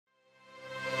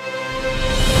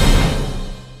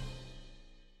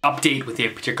update with a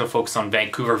particular focus on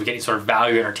Vancouver. If you're getting sort of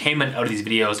value entertainment out of these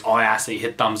videos, all I ask that you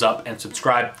hit thumbs up and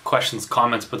subscribe. Questions,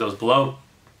 comments, put those below.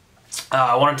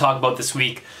 I want to talk about this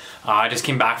week. I just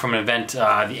came back from an event,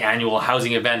 the annual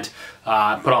housing event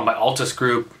put on by Altus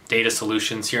Group Data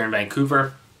Solutions here in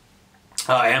Vancouver.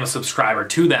 I am a subscriber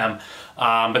to them,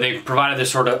 but they provided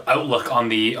this sort of outlook on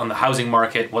the housing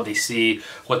market, what they see,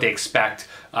 what they expect.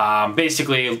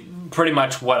 Basically, pretty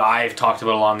much what I've talked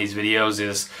about a lot in these videos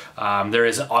is there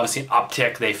is obviously an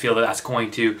uptick. They feel that that's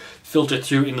going to filter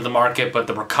through into the market, but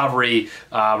the recovery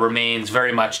remains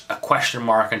very much a question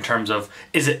mark in terms of,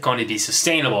 is it going to be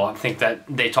sustainable? I think that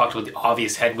they talked about the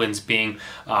obvious headwinds being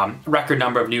record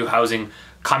number of new housing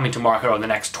coming to market over the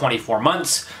next 24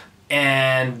 months.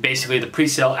 And basically the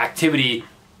pre-sale activity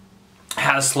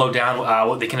has slowed down.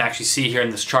 What they can actually see here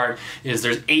in this chart is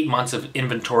there's 8 months of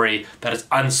inventory that is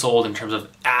unsold in terms of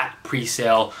at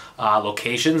pre-sale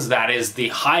locations. That is the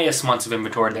highest months of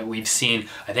inventory that we've seen,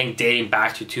 I think, dating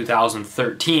back to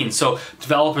 2013. So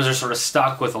developers are sort of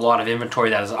stuck with a lot of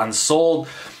inventory that is unsold,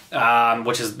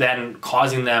 which is then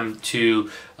causing them to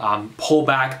pull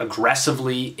back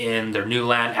aggressively in their new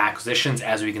land acquisitions,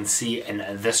 as we can see in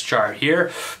this chart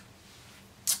here.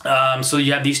 So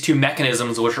you have these two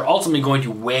mechanisms which are ultimately going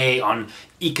to weigh on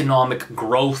economic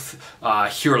growth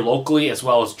here locally, as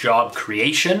well as job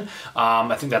creation.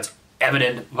 I think that's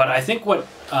evident, but I think what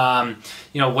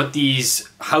what these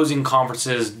housing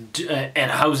conferences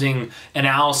and housing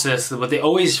analysis, what they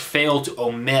always fail to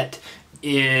omit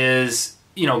is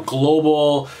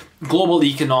global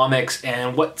economics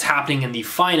and what's happening in the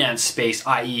finance space,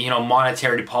 i.e.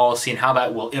 monetary policy and how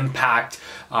that will impact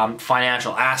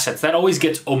financial assets. That always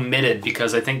gets omitted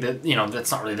because I think that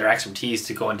that's not really their expertise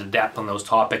to go into depth on those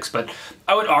topics. But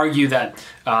I would argue that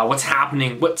what's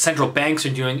happening, what central banks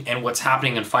are doing, and what's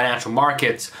happening in financial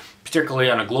markets,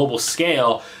 particularly on a global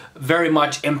scale, very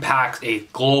much impacts a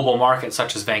global market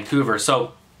such as Vancouver.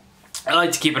 So I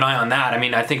like to keep an eye on that. I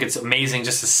mean, I think it's amazing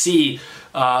just to see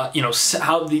how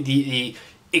the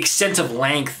extensive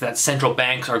length that central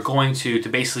banks are going to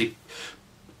basically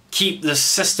keep the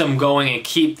system going and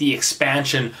keep the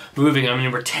expansion moving. I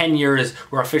mean, we're 10 years,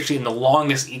 we're officially in the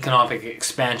longest economic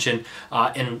expansion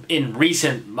in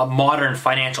recent modern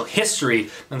financial history,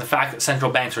 and the fact that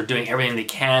central banks are doing everything they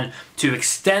can to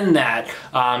extend that,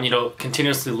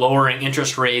 continuously lowering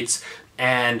interest rates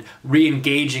and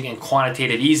re-engaging in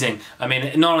quantitative easing. I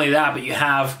mean, not only that, but you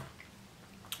have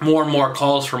more and more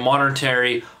calls for modern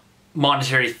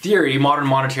monetary theory,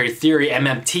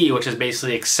 MMT, which is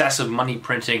basically excessive money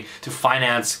printing to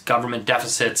finance government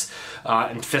deficits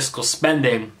and fiscal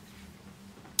spending.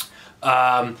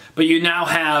 But you now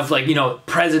have,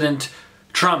 President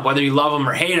Trump, whether you love him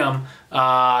or hate him,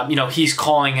 he's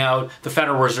calling out the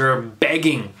Federal Reserve,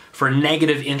 begging for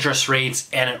negative interest rates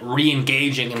and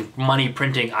re-engaging in money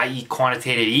printing, i.e.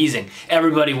 quantitative easing.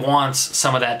 Everybody wants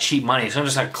some of that cheap money. So I'm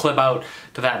just going to clip out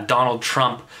to that Donald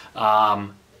Trump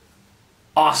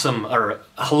awesome or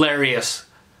hilarious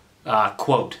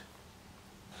quote.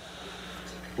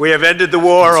 We have ended the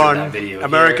war on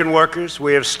American workers.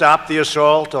 We have stopped the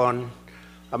assault on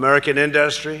American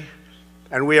industry.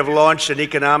 And we have launched an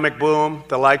economic boom,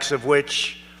 the likes of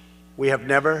which we have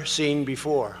never seen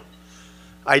before.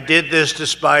 I did this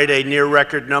despite a near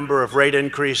record number of rate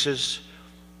increases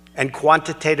and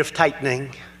quantitative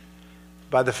tightening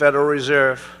by the Federal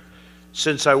Reserve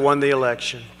since I won the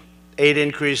election. 8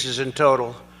 increases in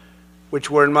total, which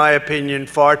were, in my opinion,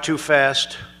 far too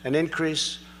fast an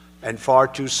increase and far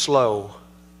too slow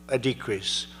a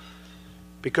decrease.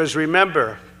 Because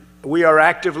remember, we are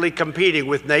actively competing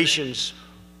with nations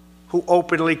who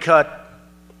openly cut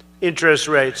interest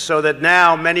rates, so that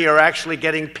now many are actually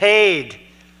getting paid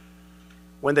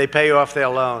when they pay off their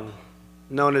loan,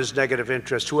 known as negative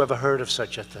interest. Who ever heard of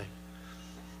such a thing?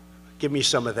 Give me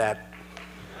some of that.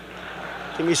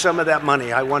 Give me some of that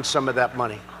money. I want some of that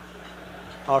money.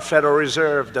 Our Federal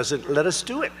Reserve doesn't let us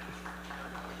do it.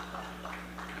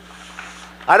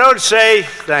 I don't say,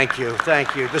 thank you.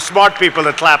 The smart people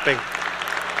are clapping.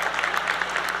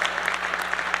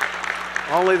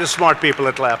 Only the smart people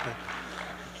are clapping.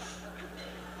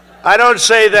 I don't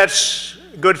say that's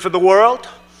good for the world.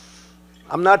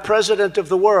 I'm not president of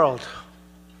the world.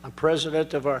 I'm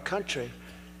president of our country.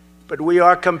 But we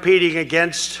are competing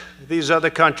against these other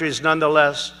countries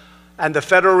nonetheless, and the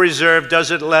Federal Reserve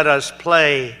doesn't let us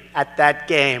play at that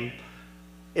game.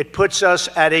 It puts us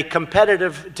at a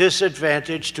competitive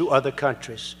disadvantage to other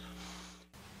countries.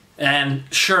 And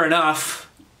sure enough,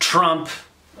 Trump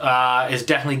is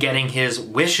definitely getting his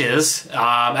wishes.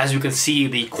 As you can see,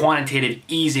 the quantitative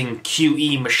easing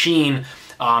QE machine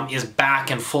is back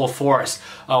in full force.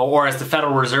 Or as the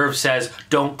Federal Reserve says,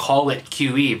 don't call it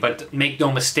QE, but make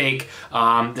no mistake,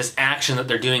 this action that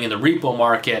they're doing in the repo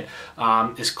market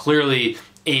is clearly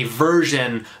a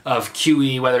version of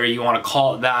QE, whether you want to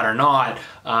call it that or not.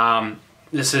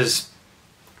 This is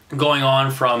going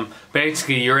on from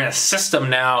basically you're in a system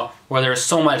now where there's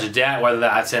so much debt, whether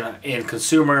that's in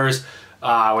consumers,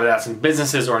 whether that's in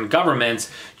businesses or in governments.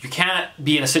 You can't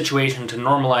be in a situation to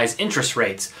normalize interest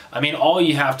rates. I mean, all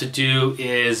you have to do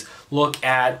is look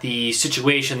at the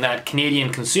situation that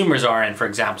Canadian consumers are in, for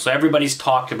example. So everybody's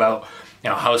talked about, you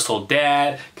know, household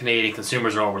debt, Canadian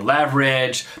consumers are over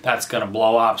leveraged, that's going to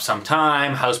blow up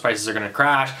sometime, house prices are going to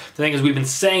crash. The thing is, we've been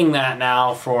saying that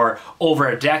now for over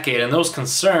a decade, and those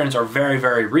concerns are very,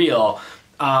 very real.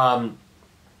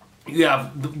 You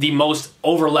have the most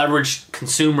over-leveraged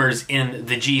consumers in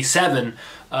the G7,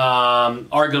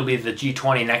 arguably the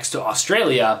G20 next to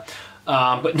Australia.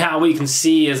 But now what you can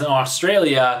see is in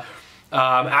Australia,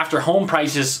 after home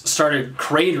prices started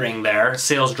cratering there,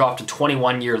 sales dropped to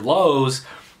 21-year lows,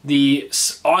 the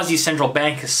Aussie Central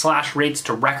Bank has slashed rates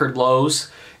to record lows,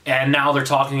 and now they're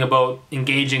talking about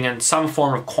engaging in some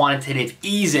form of quantitative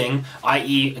easing,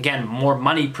 i.e., again, more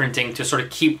money printing to sort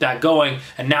of keep that going.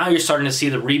 And now you're starting to see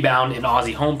the rebound in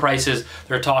Aussie home prices.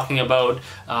 They're talking about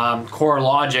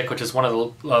CoreLogic, which is one of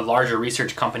the larger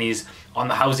research companies on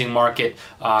the housing market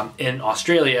in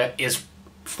Australia, is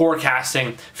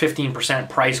forecasting 15%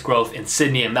 price growth in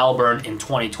Sydney and Melbourne in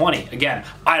 2020. Again,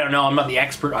 I don't know, I'm not the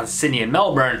expert on Sydney and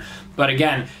Melbourne, but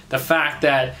again, the fact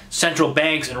that central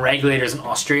banks and regulators in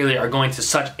Australia are going to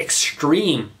such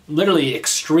extreme, literally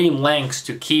extreme lengths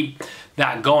to keep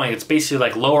that going, it's basically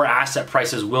like lower asset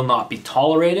prices will not be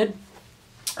tolerated.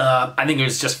 I think it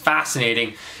was just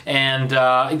fascinating, and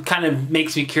it kind of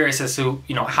makes me curious as to,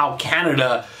 you know, how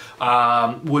Canada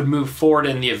would move forward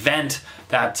in the event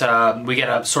that we get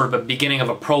a sort of a beginning of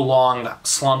a prolonged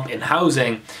slump in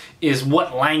housing. Is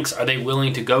what lengths are they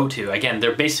willing to go to? Again,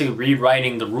 they're basically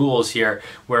rewriting the rules here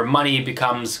where money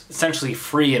becomes essentially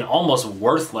free and almost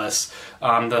worthless.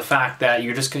 The fact that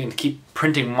you're just going to keep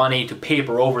printing money to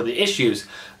paper over the issues.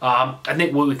 I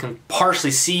think what we can partially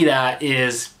see that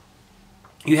is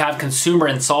you have consumer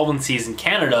insolvencies in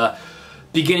Canada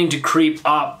beginning to creep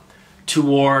up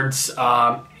towards,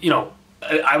 you know,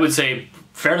 I would say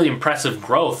fairly impressive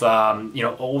growth, you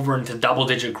know, over into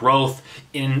double-digit growth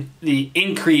in the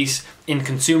increase in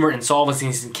consumer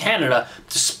insolvencies in Canada,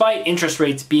 despite interest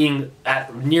rates being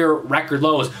at near record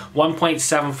lows.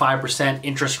 1.75%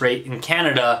 interest rate in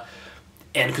Canada,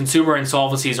 and consumer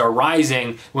insolvencies are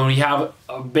rising when we have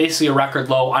basically a record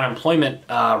low unemployment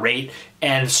rate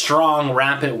and strong,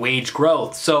 rampant wage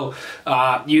growth. So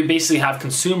you basically have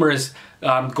consumers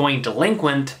going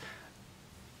delinquent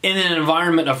in an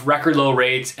environment of record low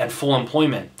rates and full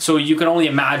employment. So you can only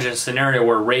imagine a scenario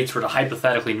where rates were to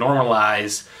hypothetically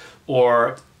normalize,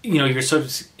 or, you know, you sort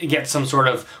of get some sort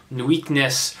of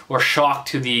weakness or shock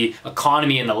to the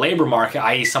economy and the labor market,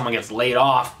 i.e. someone gets laid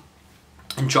off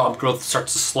and job growth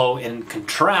starts to slow and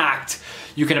contract.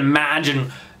 You can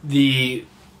imagine the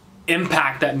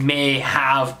impact that may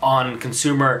have on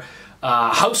consumer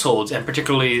households, and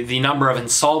particularly the number of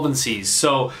insolvencies.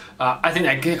 So I think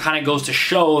that kind of goes to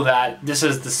show that this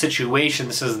is the situation,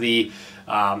 this is the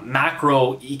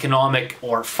macroeconomic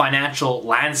or financial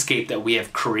landscape that we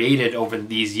have created over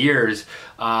these years.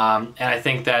 And I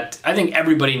think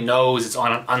everybody knows it's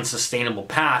on an unsustainable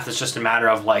path. It's just a matter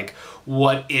of like,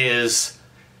 how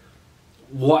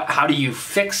do you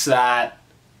fix that?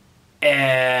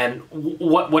 And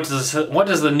what does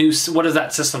that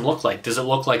system look like? Does it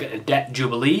look like a debt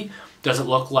jubilee? Does it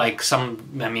look like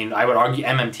I would argue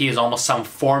MMT is almost some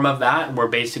form of that, where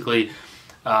basically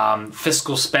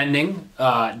fiscal spending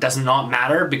does not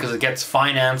matter because it gets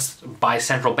financed by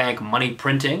central bank money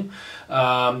printing.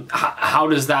 How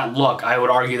does that look? I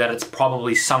would argue that it's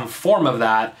probably some form of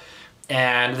that,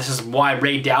 and this is why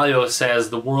Ray Dalio says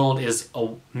the world has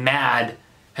gone mad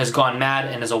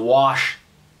and is awash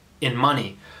in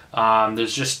money.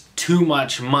 There's just too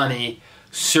much money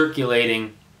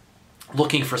circulating,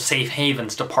 looking for safe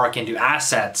havens to park into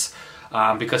assets,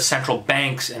 because central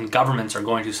banks and governments are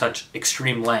going to such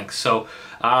extreme lengths. So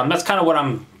that's kind of what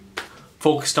I'm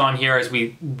focused on here as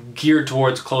we gear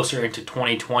towards closer into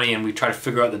 2020 and we try to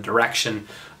figure out the direction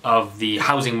of the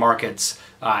housing markets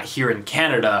here in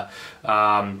Canada.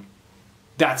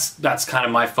 That's kind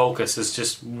of my focus, is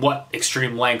just what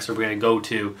extreme lengths are we going to go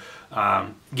to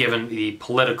given the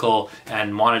political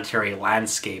and monetary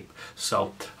landscape.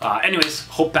 So anyways,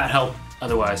 hope that helped.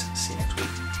 Otherwise, see you next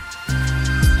week.